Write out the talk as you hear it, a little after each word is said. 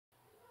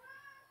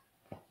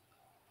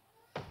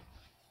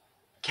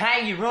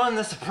Cat, you ruined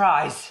the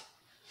surprise.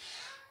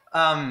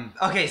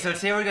 Okay, so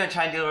today we're gonna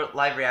try and do a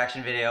live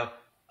reaction video.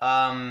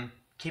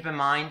 Keep in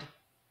mind,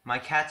 my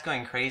cat's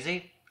going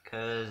crazy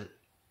because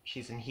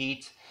she's in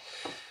heat.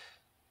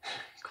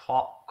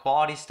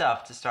 Quality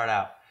stuff to start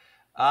out.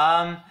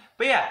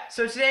 But yeah,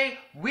 so today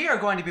we are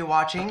going to be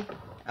watching.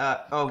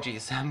 Oh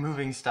geez, I'm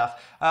moving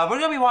stuff. We're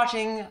gonna be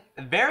watching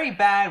very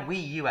bad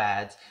Wii U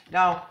ads.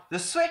 Now, the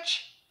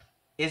Switch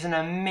is an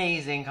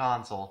amazing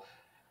console,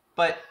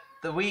 but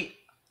the Wii.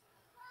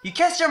 You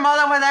kissed your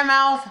mother with that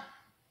mouth?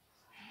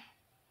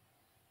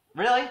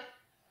 Really?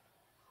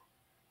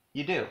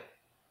 You do?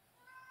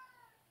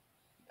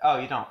 Oh,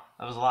 you don't.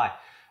 That was a lie.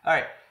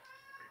 Alright.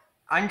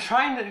 I'm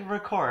trying to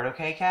record,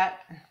 okay, Cat?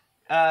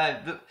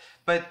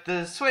 But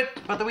the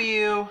Wii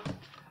U,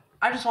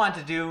 I just wanted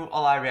to do a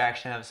live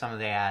reaction of some of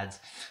the ads.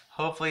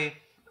 Hopefully,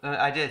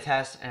 I did a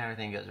test and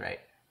everything goes right.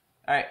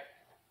 Alright.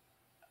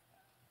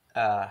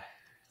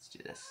 Let's do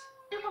this.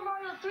 Super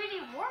Mario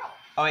 3D World.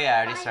 Oh yeah,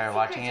 I already started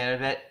watching it a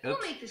bit. Oops.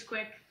 We'll make this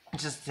quick.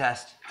 Just a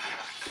test.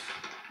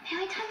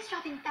 Melee time's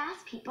dropping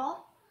fast, people.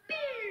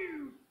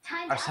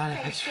 Time's Our sound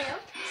upgrade effects.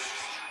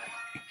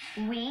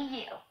 too.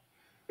 Wii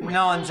U.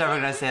 No one's ever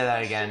gonna say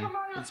that again.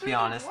 Let's be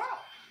honest.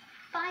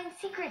 Find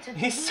secrets with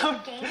He's the so-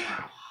 Wii U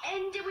gamepad.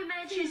 And did we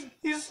mention?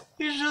 He's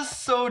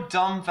just so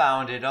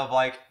dumbfounded of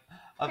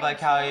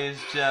how he's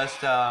just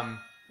Wii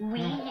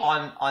U.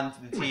 on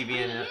the TV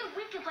Wii and U,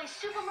 we can play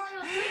Super Mario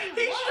 3D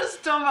he's World.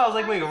 just dumb. I was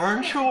like, wait,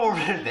 weren't you over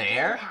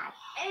there?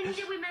 And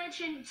did we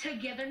mention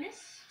togetherness?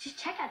 Just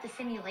check out the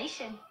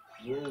simulation.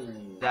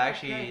 That's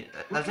actually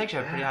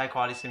a pretty high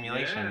quality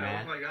simulation,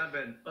 man. Looks like I've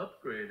been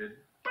upgraded.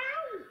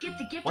 Get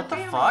the gift What of the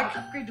family fuck?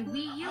 and upgrade to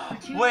Wii U for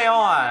 $2. Wait,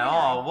 on.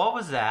 Oh, what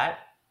was that?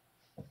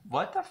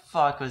 What the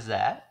fuck was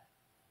that?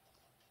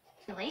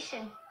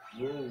 Simulation.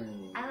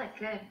 I look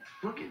good.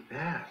 Look at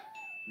that.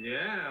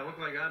 Yeah, I look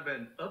like I've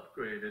been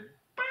upgraded.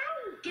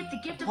 Get the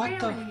gift of What the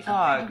family and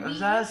fuck? upgrade to Was Wii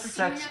that a U for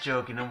sex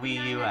joke in a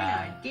Wii U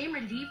ad? Game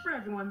ready to eat for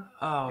everyone.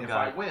 Oh If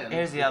god. I win,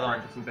 Here's the we'll other one.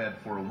 practice in bed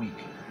for a week.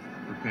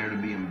 Prepare to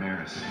be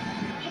embarrassed.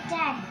 Hey,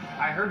 Dad.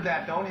 I heard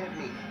that. Don't hit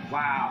me.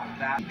 Wow,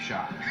 that deep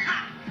shot.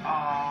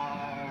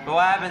 But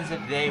what happens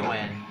if they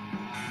win?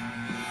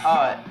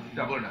 Oh,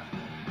 Double or nothing.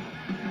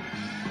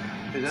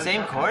 Is that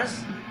same perfect?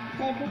 course?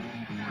 Maybe.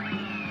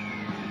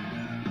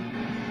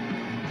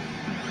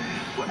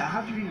 Well,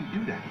 how'd you even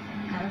do that?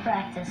 Out of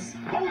practice.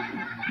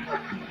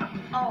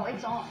 Oh,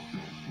 it's on.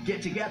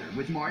 Get together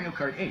with Mario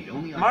Kart 8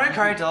 only on Mario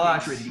Kart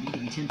Deluxe. rated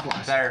E10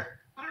 plus. Better.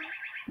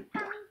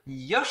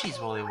 Yoshi's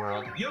Woolly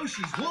World.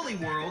 Yoshi's Woolly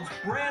World's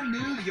brand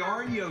new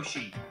Yarn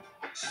Yoshi.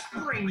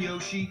 Spring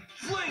Yoshi,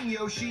 Fling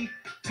Yoshi,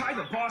 tie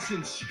the boss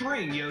in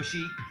string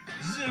Yoshi,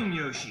 Zoom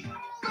Yoshi,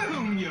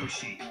 Boom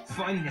Yoshi,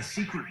 finding a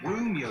secret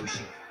room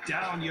Yoshi,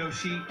 Down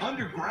Yoshi,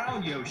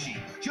 Underground Yoshi,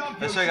 Jump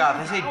That's Yoshi, what I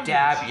got. If they say Down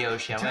dab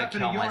Yoshi, I'm gonna Tapping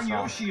kill a Yarn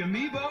myself. Yoshi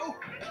amiibo?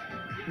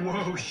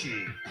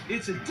 Woshi.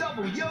 It's a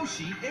double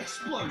Yoshi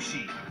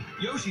Exploshi.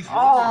 Yoshi's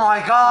Oh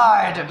my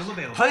god!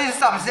 Available. Please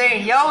stop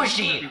saying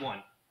Yoshi!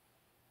 Everyone.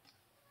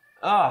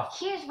 Oh,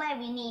 Here's why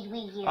we need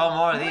Wii U. Oh,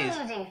 more of these.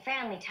 Losing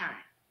family time.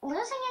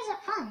 Losing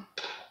isn't fun.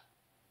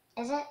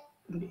 Is it?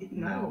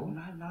 No,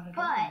 not at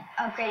all.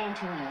 But upgrading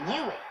to Wii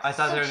U is. I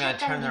thought So they were gonna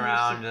check out turn Wii U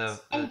around series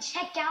the and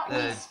check out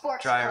Wii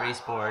Sports dry Club. erase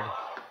board.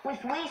 With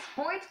Wii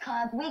Sports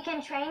Club, we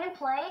can train and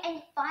play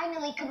and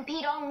finally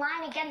compete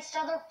online against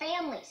other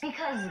families.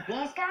 Because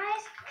these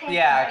guys can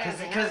Yeah, play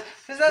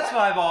because that's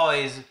what I've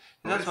always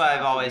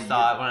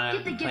thought when I've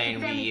Get the been gift playing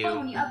of Wii family U. phone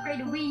when you upgrade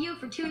to Wii U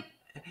for $2.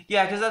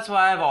 Yeah, because that's what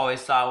I've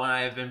always thought when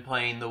I've been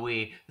playing the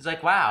Wii. It's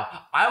like, wow,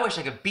 I wish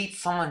I could beat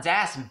someone's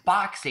ass in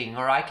boxing,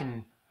 or I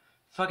can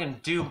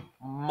fucking do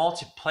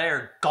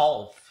multiplayer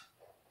golf.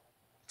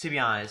 To be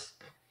honest,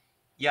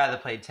 you either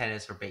play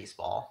tennis or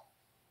baseball.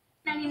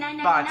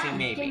 $99.99. Boxing,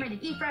 maybe. Game ready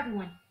to eat for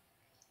everyone.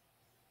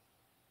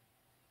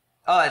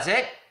 Oh, that's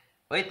it?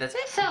 Wait, that's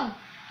it? So,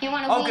 you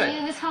want to Oh, Wii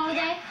good. U this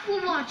holiday?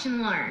 We'll watch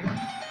and learn.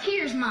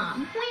 Here's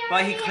Mom.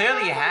 Well, he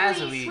clearly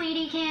has a Wii.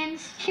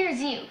 Sweetiekins. Here's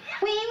you.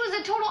 Wii U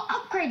is a total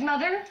upgrade,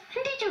 Mother.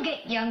 Did you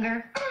get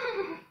younger?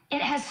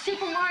 It has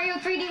Super Mario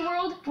 3D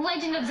World,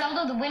 Legend of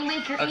Zelda: The Wind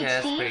Waker Okay,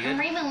 that's HD, pretty good. and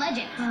Rayman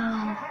Legends.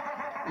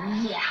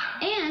 Yeah.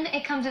 And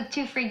it comes with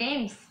 2 free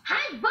games.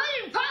 Hot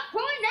button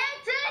popcorn,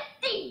 that's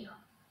a deal.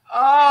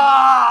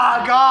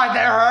 Oh, God,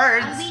 that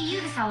On hurts! Wii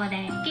U this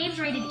holiday. Games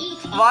rated E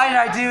to E. Why did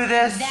I do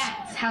this?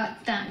 That's how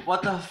it's done.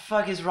 What the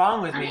fuck is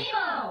wrong with me?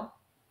 Amiibo.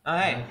 Oh,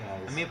 hey, Hi,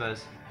 guys. amiibos.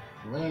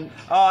 Link.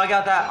 Oh, I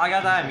got that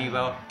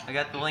amiibo. I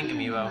got the Link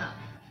amiibo.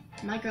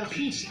 My girl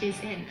Peach is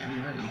in.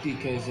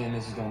 DK's in,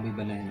 this is gonna be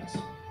bananas.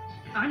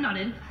 I'm not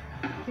in.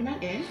 You're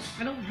not in?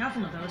 I don't have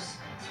one of those.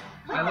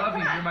 I love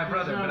you, you're my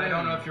brother, but I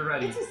don't know if you're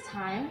ready. It's his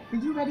time. Were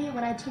you ready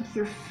when I took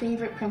your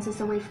favorite princess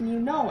away from you?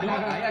 No, and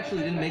I actually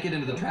didn't make it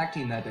into the track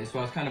team that day, so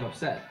I was kind of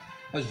upset.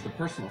 That was just a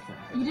personal thing.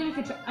 You didn't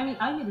get I mean,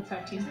 I made the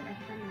track team.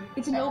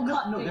 It's a no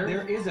cut. No,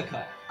 there is a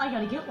cut. I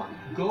gotta get one.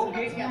 Go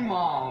get your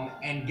mom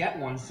and get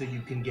one so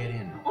you can get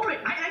in. Alright,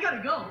 I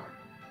gotta go.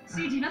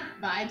 See you, Gina.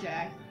 Bye,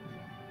 Jack.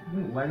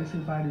 Wait, why do you say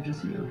bye to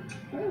just you?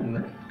 Oh,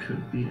 that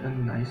could be a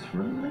nice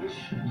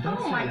relation. Don't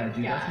Oh say my that,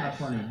 dude. That's not gosh.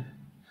 funny.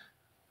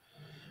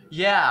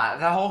 Yeah,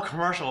 that whole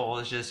commercial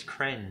was just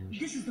cringe.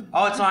 This is the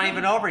Oh, it's not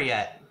even over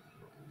yet.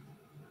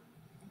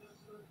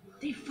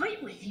 They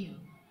fight with you.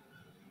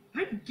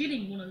 I'm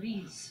getting one of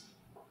these.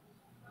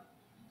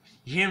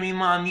 You hear me,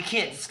 Mom? You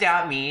can't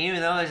stop me,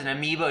 even though there's an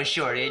amiibo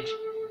shortage.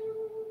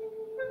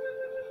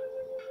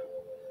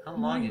 How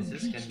long is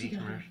this gonna be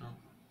commercial?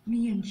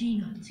 Me and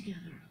Gina together.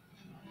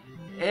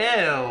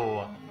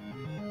 Ew.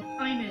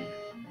 I'm in.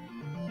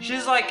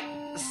 She's like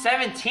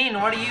 17.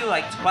 What are you,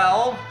 like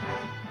 12?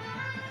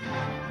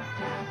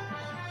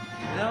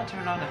 They don't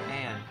turn on the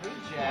fan. Hey,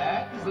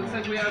 Jack. Looks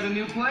like we have a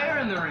new player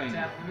in the ring.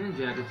 Tap him in,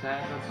 Jack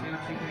Attack. Let's see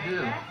what you can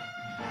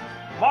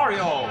do.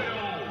 Mario!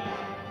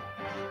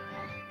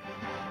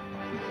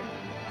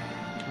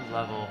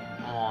 Level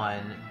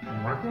 1.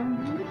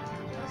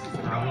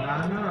 Probably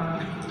not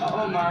enough.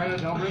 Uh-oh, Mario.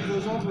 Don't break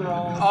those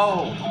overalls.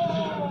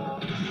 Oh!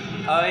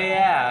 Oh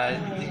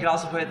yeah, you could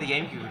also put the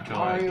GameCube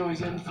controller. Mario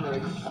is in for a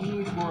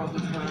huge world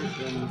of hurt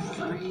in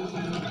 3, 2,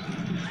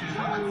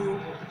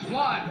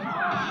 1.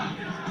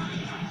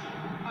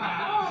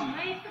 Oh,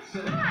 my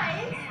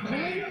surprise!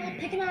 Really?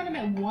 Picking on him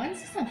at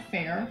once? It's not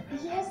fair.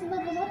 He hasn't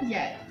leveled up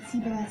yet. See,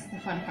 but that's the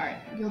fun part.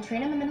 You'll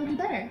train him and it'll be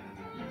better.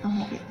 I'll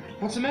help you.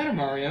 What's the matter,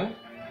 Mario?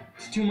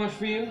 It's too much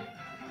for you?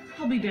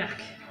 I'll be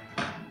back.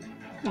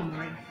 Come on,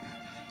 Mario.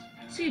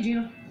 See you,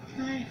 Gina.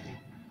 Bye.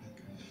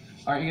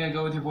 Aren't you gonna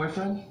go with your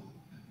boyfriend?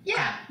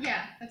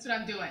 Yeah, that's what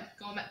I'm doing.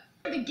 Going back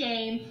to the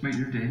game. Wait,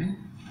 you're dating?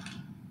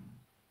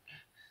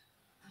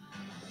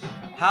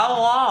 How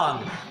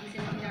long?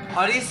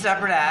 Are these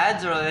separate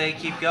ads or do they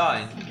keep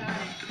going?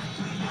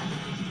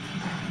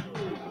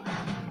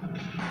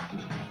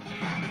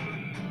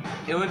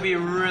 It would be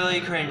really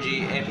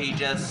cringy if he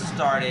just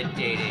started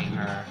dating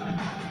her.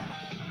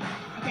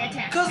 Okay,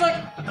 attack. Cause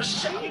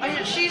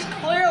like, she's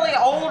clearly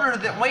older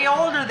than, way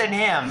older than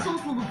him. He's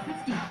also level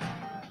 50.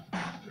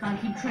 Gotta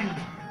keep training.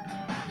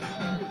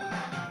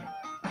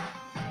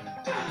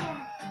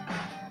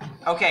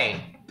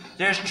 Okay,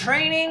 there's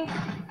training,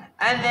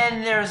 and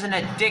then there's an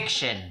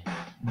addiction.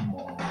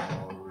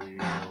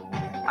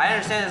 I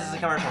understand this is a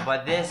commercial,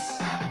 but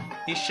this,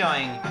 he's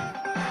showing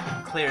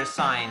clear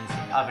signs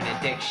of an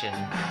addiction.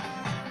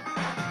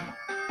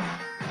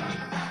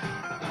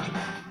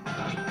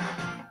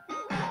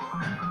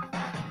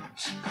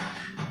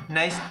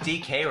 Nice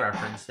DK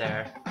reference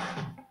there.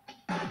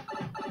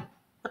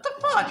 What the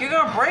fuck? You're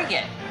gonna break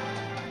it!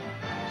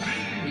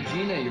 Hey,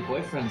 Gina, your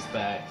boyfriend's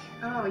back.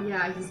 Oh,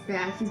 yeah, he's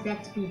back. He's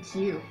back to beat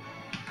you.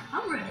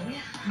 I'm ready.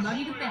 I'm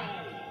ready to bet.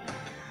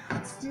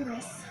 Let's do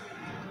this.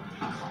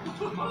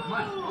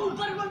 Oh,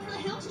 better run for the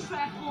hills,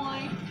 track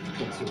boy.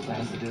 What's your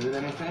plans to do with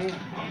anything?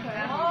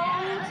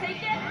 Oh, take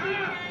that,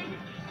 DK.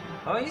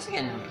 Oh,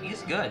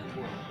 he's good.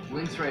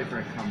 Link's ready for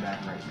a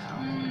comeback right now.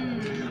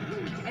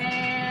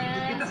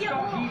 And You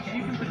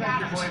can protect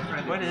your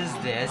boyfriend. What is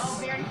this?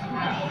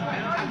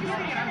 I'm doing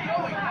it. I'm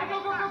going.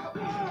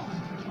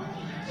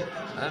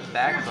 A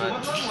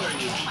backflip.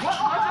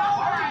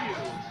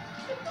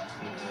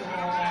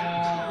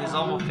 He's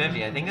level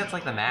 50. I think that's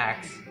like the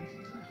max.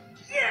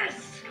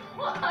 yes!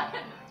 What?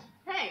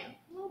 Hey,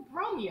 little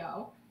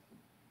Bromeo.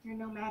 You're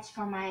no match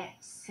for my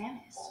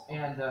Samus.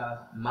 And,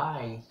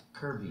 my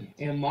Kirby.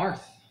 And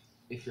Marth,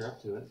 if you're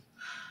up to it.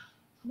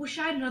 Wish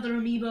I had another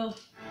amiibo.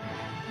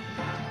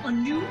 A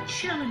new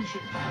challenger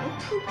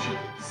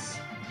approaches.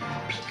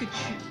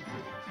 Pikachu.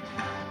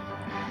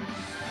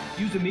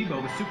 Use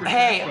Amiibo with Super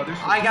Hey, Smash Brothers.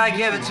 I gotta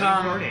give it to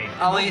him.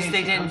 At least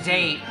they didn't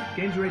date.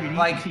 Games rated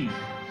Like, ET.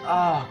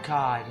 oh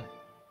god.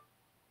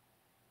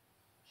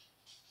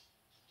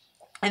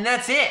 And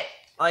that's it.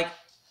 Like,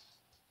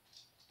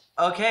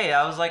 okay,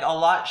 that was like a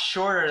lot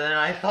shorter than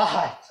I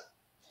thought.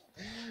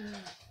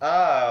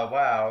 Oh,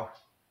 wow.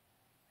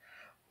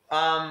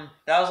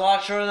 That was a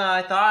lot shorter than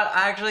I thought,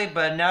 actually,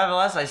 but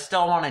nevertheless, I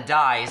still want to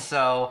die,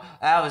 so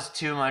that was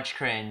too much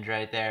cringe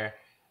right there.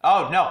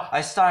 Oh, no,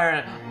 I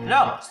started...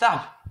 No,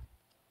 stop!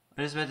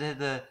 I just meant to hit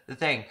the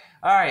thing.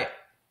 Alright,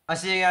 I'll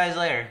see you guys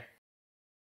later.